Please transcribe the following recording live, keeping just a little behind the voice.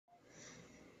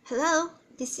Hello,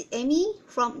 this is Amy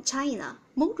from China.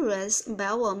 Motorized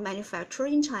valve manufacturer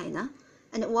in China,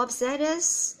 and the website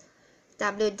is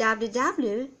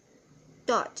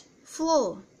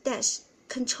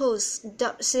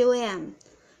www.flow-controls.com.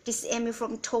 This is Amy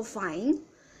from Tofine,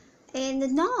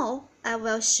 and now I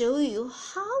will show you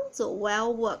how the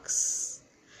valve works.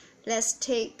 Let's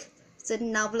take the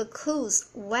normally closed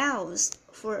valves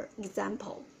for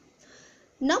example.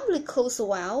 Normally closed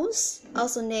valves,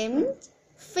 also named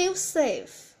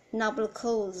fail-safe normally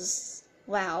closed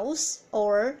valves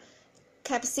or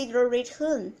capacitor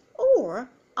return or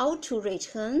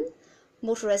auto-return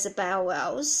motorized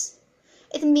valves.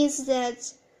 It means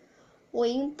that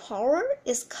when power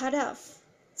is cut off,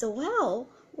 the valve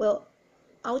will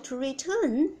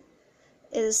auto-return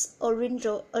its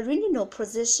original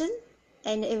position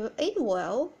and it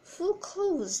will full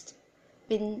closed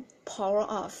when power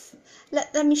off.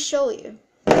 Let me show you.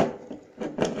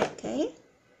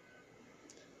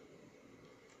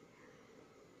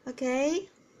 Okay,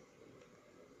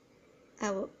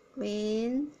 I will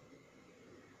win.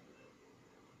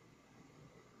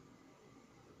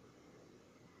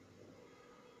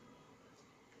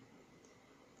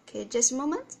 Okay, just a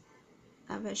moment.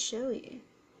 I will show you.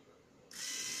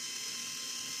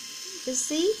 You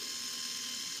see,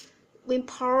 when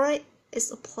power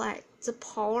is applied,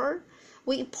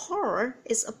 when power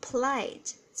is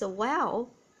applied, the valve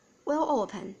will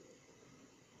open,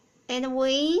 and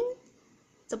when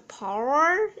the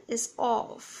power is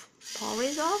off,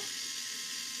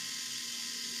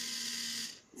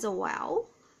 the valve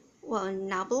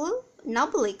will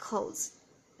normally close.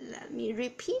 Let me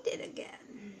repeat it again.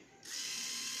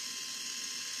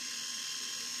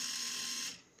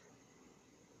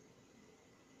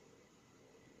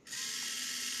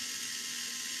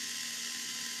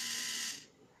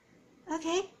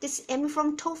 Okay, this is Amy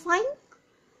from Tofine.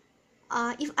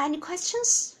 If any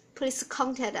questions, please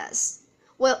contact us.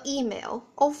 Well, email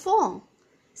or phone.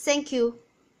 Thank you.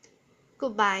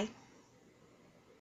 Goodbye.